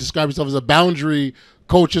also heard you describe yourself as a boundary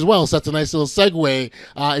coach as well. So that's a nice little segue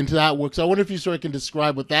into that work. So I wonder if you sort of can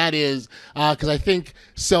describe what that is, because I think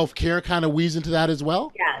self-care kind of weaves into that as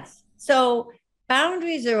well. Yes. So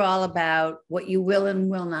boundaries are all about what you will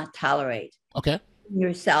and will not tolerate. Okay. In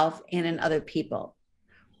yourself and in other people.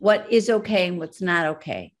 What is okay and what's not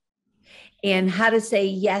okay. And how to say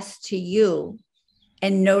yes to you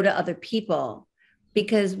and no to other people.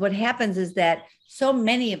 Because what happens is that so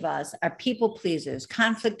many of us are people pleasers,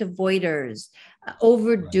 conflict avoiders,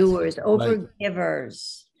 overdoers,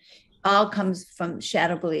 overgivers. All comes from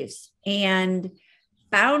shadow beliefs. And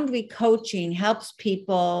boundary coaching helps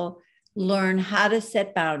people learn how to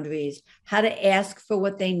set boundaries, how to ask for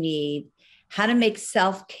what they need, how to make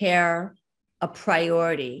self-care a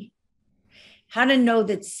priority, how to know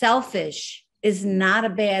that selfish is not a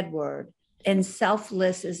bad word and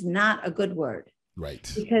selfless is not a good word.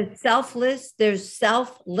 Right. Because selfless, there's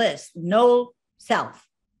selfless, no self,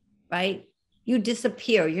 right? You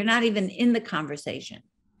disappear. You're not even in the conversation.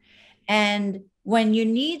 And when your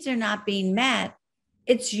needs are not being met,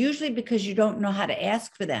 it's usually because you don't know how to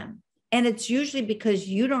ask for them. And it's usually because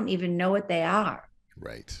you don't even know what they are.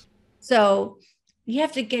 Right. So you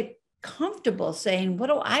have to get comfortable saying, what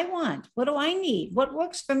do I want? What do I need? What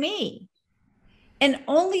works for me? And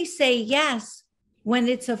only say yes when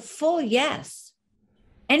it's a full yes.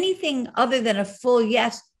 Anything other than a full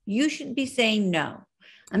yes, you should be saying no.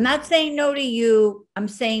 I'm not saying no to you. I'm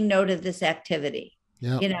saying no to this activity.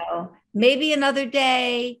 Yep. Maybe another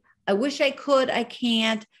day. I wish I could. I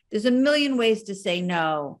can't. There's a million ways to say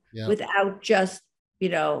no without just,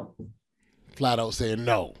 flat out saying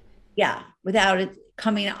no. Yeah. Without it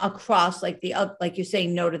coming across like you're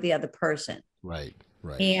saying no to the other person. Right.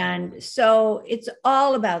 Right. And so it's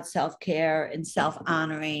all about self-care and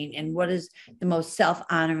self-honoring and what is the most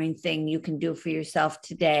self-honoring thing you can do for yourself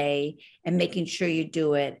today and making sure you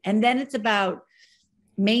do it. And then it's about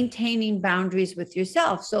maintaining boundaries with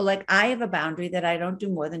yourself. So like I have a boundary that I don't do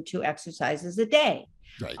more than 2 exercises a day.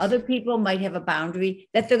 Right. Other people might have a boundary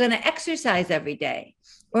that they're going to exercise every day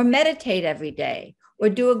or meditate every day or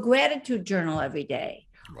do a gratitude journal every day.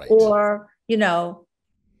 Right. Or,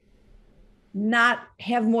 not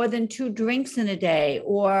have more than 2 drinks in a day,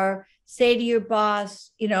 or say to your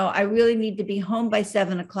boss, I really need to be home by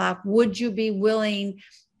 7:00. Would you be willing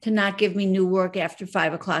to not give me new work after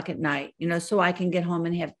 5:00 at night, so I can get home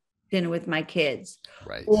and have dinner with my kids?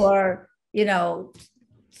 Right. Or,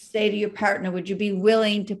 say to your partner, would you be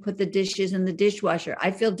willing to put the dishes in the dishwasher?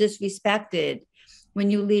 I feel disrespected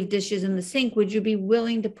when you leave dishes in the sink. Would you be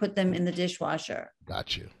willing to put them in the dishwasher?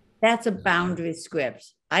 Got you. That's a boundary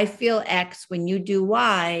script. I feel X when you do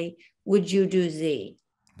Y. Would you do Z?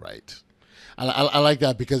 Right. I like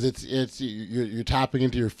that because you're tapping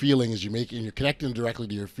into your feelings. You're connecting directly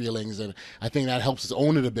to your feelings, and I think that helps us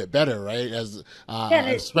own it a bit better, right?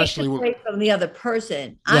 Especially away from the other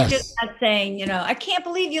person. I'm just not saying, I can't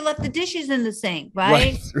believe you left the dishes in the sink,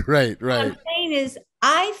 right? Right. What I'm saying is,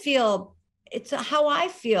 it's how I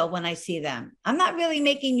feel when I see them. I'm not really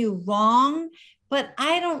making you wrong, but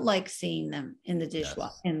I don't like seeing them in the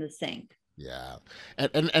dishwasher, in the sink. Yeah.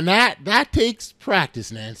 And that takes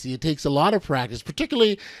practice, Nancy. It takes a lot of practice,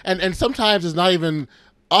 particularly, and sometimes it's not even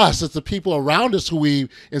us, it's the people around us who we,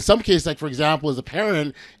 in some cases, like for example, as a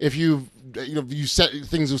parent, if you set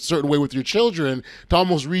things a certain way with your children, to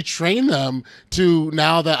almost retrain them to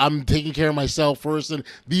now that I'm taking care of myself first and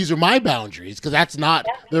these are my boundaries, because that's not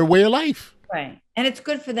their way of life. Right. And it's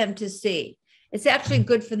good for them to see. It's actually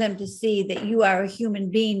good for them to see that you are a human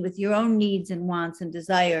being with your own needs and wants and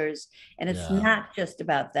desires. And it's not just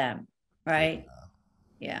about them. Right.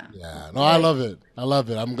 Yeah. No, I love it.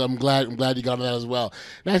 I'm glad you got on that as well.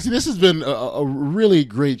 Nancy, this has been a really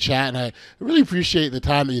great chat, and I really appreciate the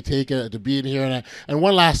time that you take to be in here. And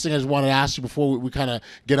one last thing I just wanted to ask you before we kind of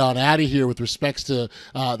get on out of here with respects to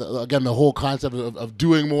the whole concept of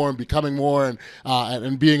doing more and becoming more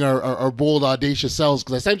and being our bold, audacious selves,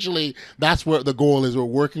 because essentially that's what the goal is we're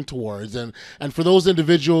working towards. And for those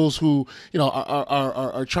individuals who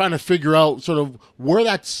are trying to figure out sort of where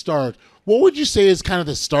that starts, what would you say is kind of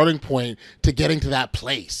the starting point to getting to that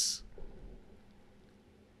place?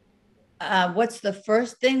 What's the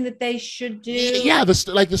first thing that they should do? Yeah, the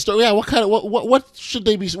story. Yeah, what should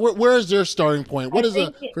they be? Where is their starting point?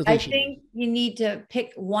 I think you need to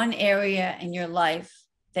pick one area in your life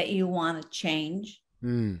that you want to change,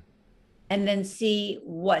 and then see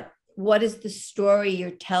what is the story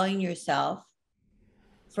you're telling yourself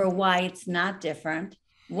for why it's not different.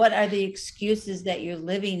 What are the excuses that you're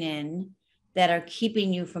living in that are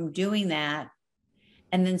keeping you from doing that?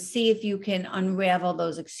 And then see if you can unravel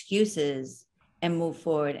those excuses and move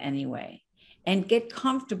forward anyway. And get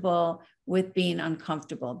comfortable with being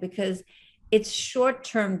uncomfortable, because it's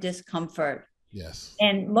short-term discomfort. Yes.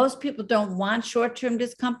 And most people don't want short-term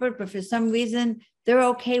discomfort, but for some reason, they're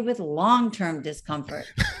okay with long-term discomfort.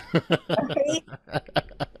 Okay?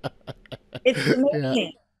 It's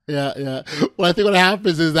amazing. Yeah. Well, I think what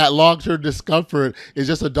happens is that long-term discomfort is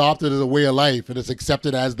just adopted as a way of life, and it's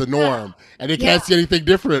accepted as the norm, and they can't see anything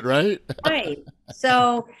different, right? Right.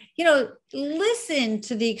 So, listen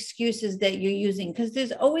to the excuses that you're using, because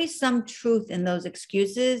there's always some truth in those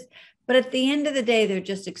excuses. But at the end of the day, they're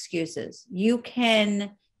just excuses. You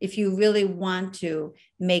can, if you really want to,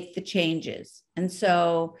 make the changes. And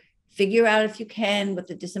so figure out, if you can, what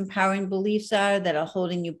the disempowering beliefs are that are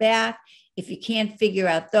holding you back. If you can't figure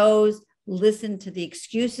out those, listen to the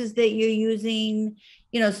excuses that you're using.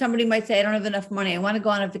 Somebody might say, I don't have enough money. I want to go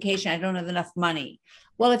on a vacation. I don't have enough money.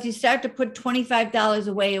 Well, if you start to put $25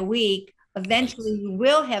 away a week, eventually you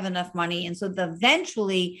will have enough money. And so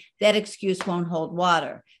eventually that excuse won't hold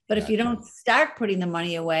water. But if you don't start putting the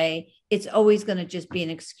money away, it's always going to just be an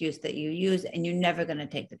excuse that you use, and you're never going to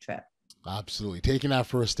take the trip. Absolutely. Taking that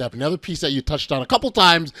first step. Another piece that you touched on a couple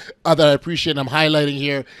times that I appreciate and I'm highlighting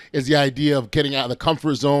here is the idea of getting out of the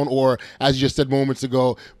comfort zone, or, as you just said moments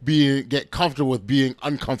ago, get comfortable with being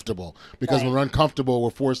uncomfortable. Because when we're uncomfortable,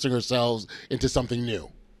 we're forcing ourselves into something new.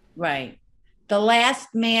 Right. The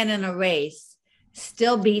last man in a race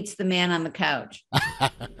still beats the man on the couch.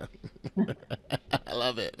 I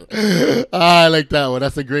love it. I like that one.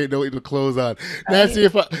 That's a great note to close on. Nancy,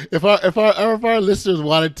 if our listeners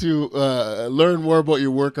wanted to learn more about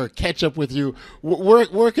your work or catch up with you,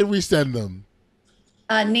 where can we send them?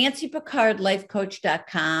 Nancy Pickard,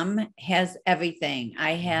 lifecoach.com has everything.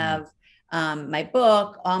 I have my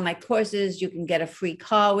book, all my courses. You can get a free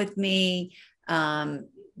call with me.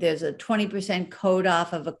 There's a 20% code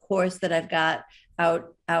off of a course that I've got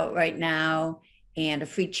out right now, and a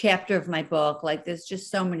free chapter of my book. Like, there's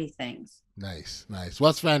just so many things. Nice. Well,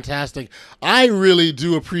 that's fantastic. I really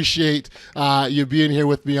do appreciate you being here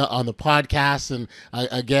with me on the podcast. And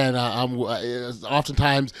again, I'm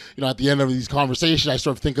oftentimes, at the end of these conversations, I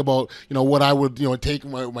sort of think about, what I would, take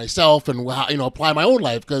myself and apply my own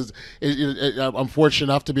life, because I'm fortunate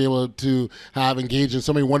enough to be able to have engaged in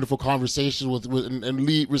so many wonderful conversations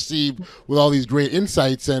receive with all these great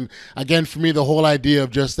insights. And again, for me, the whole idea of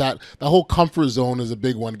just the whole comfort zone is a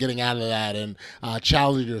big one, getting out of that and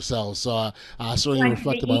challenging yourself. So certainly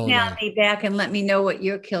reflect on my own life. Email me back and let me know what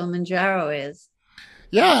your Kilimanjaro is.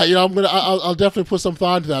 Yeah, I'll definitely put some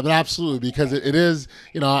thought into that, but absolutely, because it is,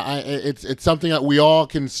 it's something that we all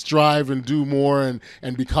can strive and do more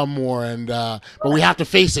and become more, but we have to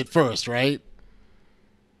face it first, right?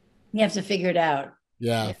 You have to figure it out.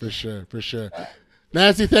 Yeah, for sure.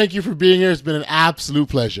 Nancy, thank you for being here. It's been an absolute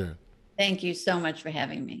pleasure. Thank you so much for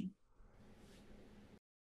having me.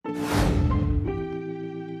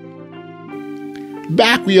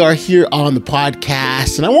 Back we are here on the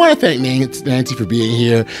podcast, and I want to thank Nancy for being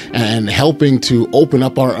here and helping to open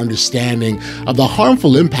up our understanding of the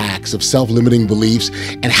harmful impacts of self-limiting beliefs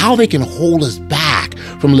and how they can hold us back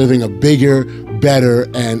from living a bigger, better,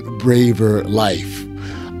 and braver life.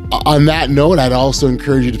 On that note, I'd also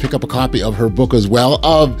encourage you to pick up a copy of her book as well,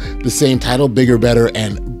 of the same title, Bigger, Better,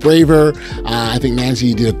 and Braver. I think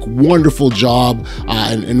Nancy did a wonderful job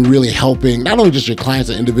in really helping not only just your clients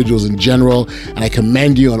and individuals in general, and I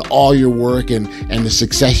commend you on all your work and the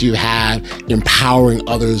success you have empowering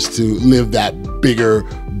others to live that bigger,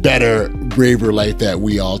 better, braver life that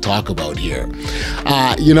we all talk about here.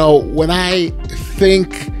 When I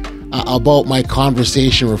think about my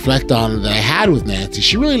conversation, reflect on that I had with Nancy,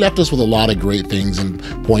 she really left us with a lot of great things and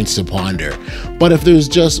points to ponder. But if there's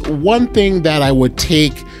just one thing that I would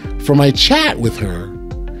take from my chat with her,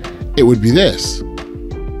 it would be this.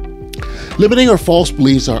 Limiting or false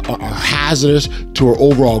beliefs are hazardous to our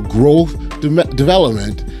overall growth,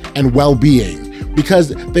 development, and well-being,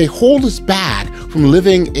 because they hold us back from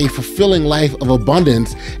living a fulfilling life of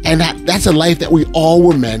abundance, and that's a life that we all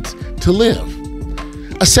were meant to live.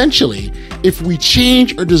 Essentially, if we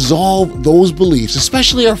change or dissolve those beliefs,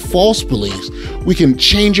 especially our false beliefs, we can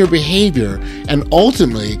change our behavior and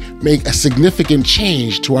ultimately make a significant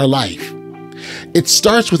change to our life. It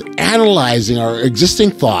starts with analyzing our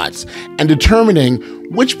existing thoughts and determining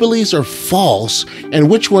which beliefs are false and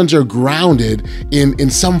which ones are grounded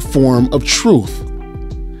in some form of truth.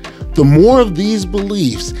 The more of these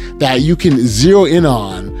beliefs that you can zero in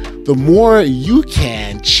on, the more you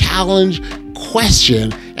can challenge,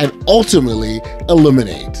 question, and ultimately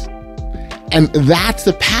eliminate. And that's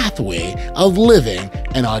the pathway of living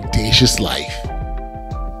an audacious life.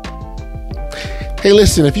 Hey,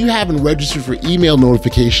 listen, if you haven't registered for email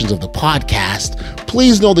notifications of the podcast,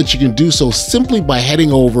 please know that you can do so simply by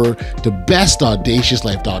heading over to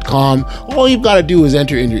bestaudaciouslife.com. All you've got to do is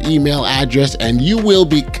enter in your email address and you will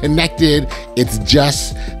be connected. It's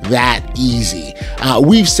just that easy.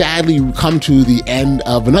 We've sadly come to the end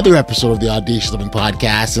of another episode of the Audacious Living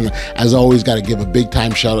Podcast. And as always, got to give a big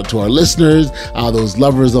time shout out to our listeners, those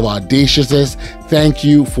lovers of audaciousness. Thank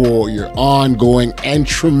you for your ongoing and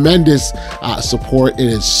tremendous support. It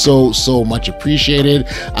is so, so much appreciated.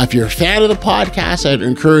 If you're a fan of the podcast, I'd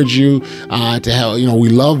encourage you to help. We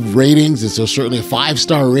love ratings, and so certainly a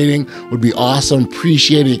 5-star rating would be awesome.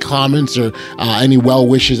 Appreciate any comments or any well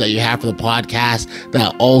wishes that you have for the podcast.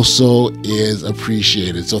 That also is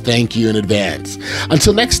appreciated. So thank you in advance.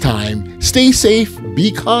 Until next time, stay safe,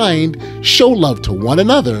 be kind, show love to one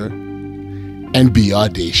another, and be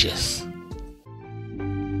audacious.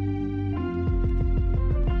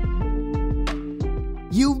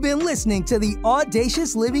 You've been listening to the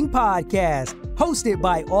Audacious Living Podcast, hosted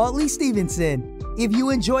by Audley Stevenson. If you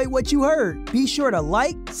enjoyed what you heard, be sure to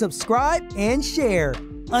like, subscribe, and share.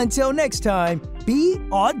 Until next time, be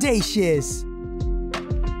audacious.